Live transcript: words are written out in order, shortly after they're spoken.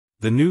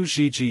The new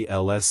Zhiji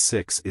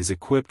LS6 is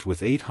equipped with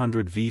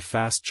 800V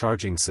fast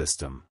charging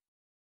system.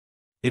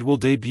 It will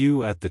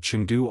debut at the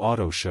Chengdu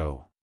Auto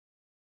Show.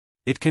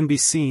 It can be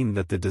seen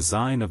that the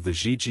design of the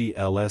Zhiji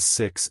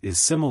LS6 is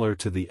similar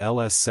to the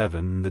LS7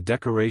 and the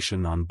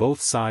decoration on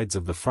both sides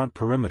of the front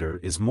perimeter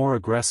is more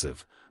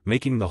aggressive,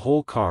 making the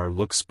whole car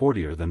look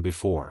sportier than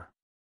before.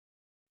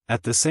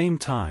 At the same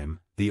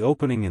time, the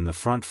opening in the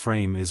front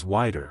frame is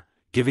wider,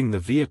 giving the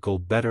vehicle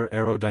better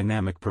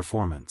aerodynamic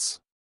performance.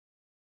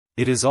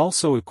 It is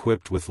also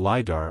equipped with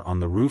lidar on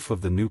the roof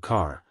of the new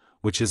car,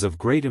 which is of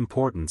great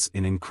importance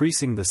in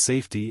increasing the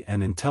safety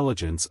and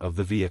intelligence of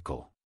the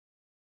vehicle.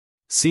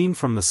 Seen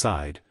from the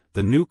side,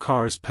 the new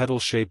car's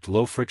petal-shaped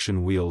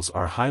low-friction wheels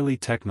are highly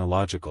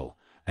technological,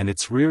 and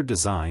its rear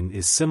design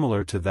is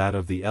similar to that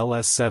of the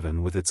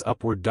LS7 with its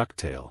upward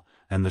ducktail,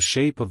 and the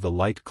shape of the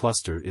light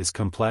cluster is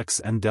complex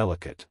and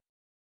delicate.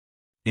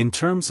 In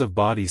terms of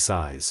body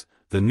size,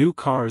 the new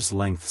car's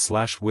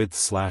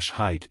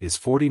length/width/height is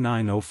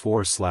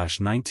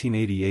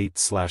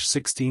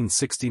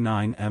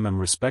 4904/1988/1669 mm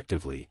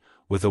respectively,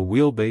 with a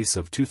wheelbase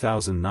of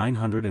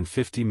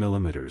 2,950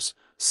 mm,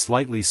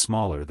 slightly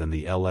smaller than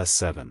the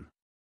LS7.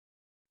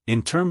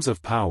 In terms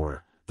of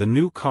power, the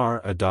new car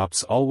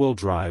adopts all-wheel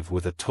drive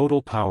with a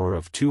total power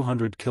of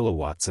 200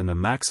 kilowatts and a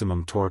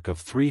maximum torque of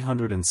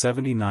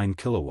 379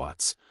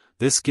 kilowatts.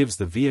 This gives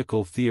the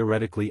vehicle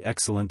theoretically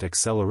excellent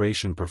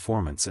acceleration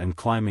performance and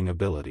climbing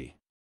ability.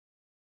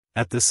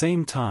 At the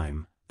same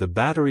time, the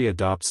battery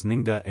adopts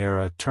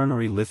Ningda-era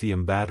ternary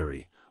lithium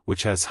battery,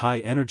 which has high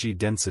energy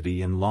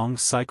density and long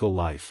cycle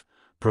life,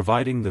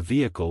 providing the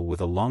vehicle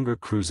with a longer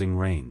cruising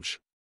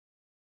range.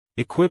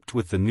 Equipped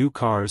with the new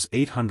car's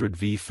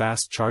 800V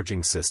fast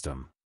charging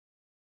system,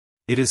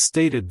 it is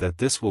stated that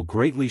this will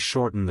greatly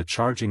shorten the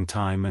charging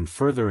time and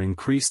further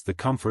increase the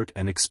comfort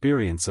and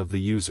experience of the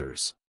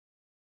users.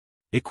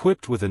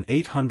 Equipped with an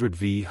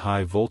 800V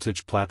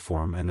high-voltage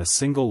platform and a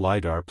single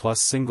lidar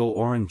plus single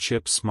orange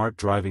chip smart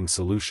driving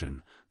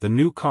solution, the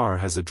new car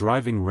has a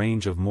driving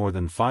range of more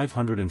than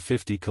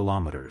 550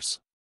 kilometers.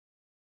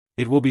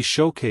 It will be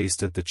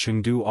showcased at the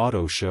Chengdu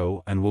Auto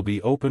Show and will be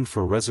open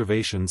for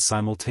reservations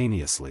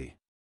simultaneously.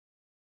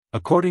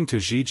 According to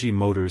Zhiji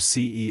Motors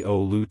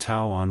CEO Lu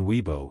Tao on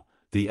Weibo,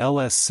 the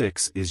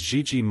LS6 is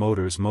Zhiji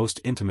Motors' most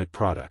intimate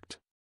product.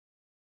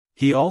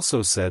 He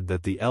also said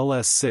that the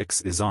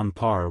LS6 is on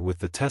par with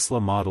the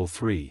Tesla Model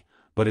 3,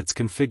 but its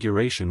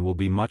configuration will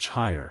be much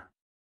higher.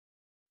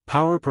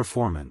 Power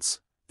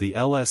performance: the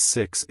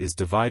LS6 is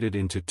divided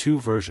into two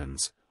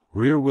versions,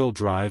 rear-wheel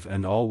drive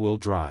and all-wheel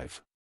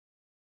drive.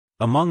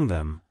 Among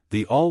them,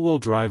 the all-wheel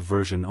drive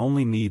version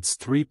only needs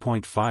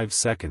 3.5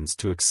 seconds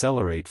to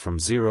accelerate from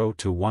 0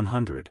 to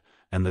 100,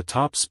 and the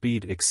top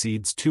speed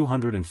exceeds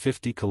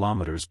 250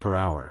 km per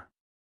hour.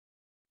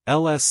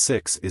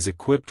 LS6 is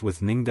equipped with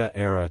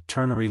Ningda-era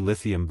ternary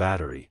lithium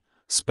battery.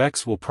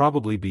 Specs will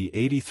probably be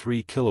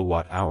 83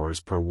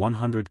 kWh per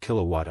 100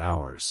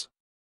 kWh.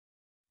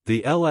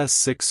 The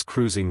LS6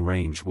 cruising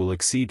range will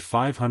exceed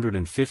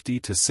 550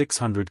 to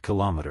 600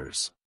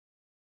 km.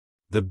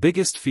 The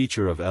biggest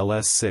feature of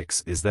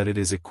LS6 is that it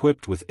is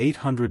equipped with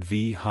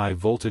 800V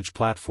high-voltage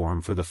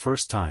platform for the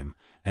first time,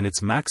 and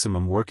its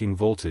maximum working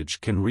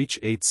voltage can reach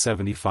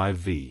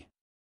 875V.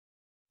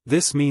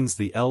 This means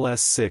the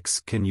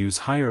LS6 can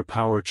use higher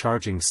power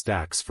charging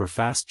stacks for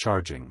fast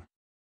charging.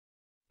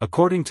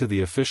 According to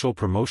the official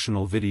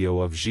promotional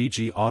video of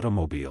Zhiji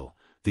Automobile,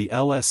 the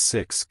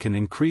LS6 can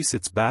increase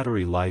its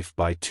battery life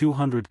by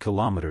 200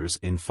 km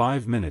in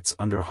 5 minutes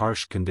under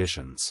harsh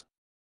conditions.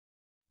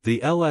 The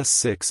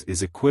LS6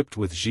 is equipped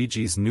with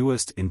Zhiji's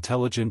newest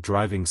intelligent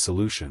driving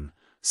solution,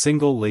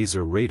 single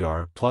laser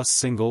radar plus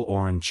single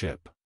orange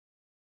chip.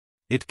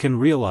 It can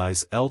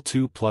realize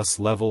L2+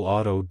 level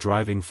auto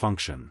driving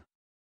function.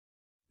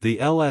 The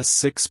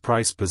LS6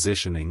 price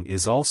positioning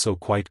is also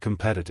quite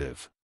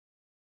competitive.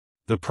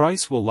 The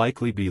price will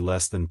likely be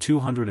less than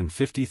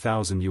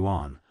 250,000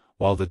 yuan,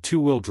 while the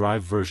two-wheel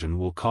drive version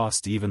will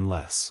cost even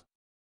less.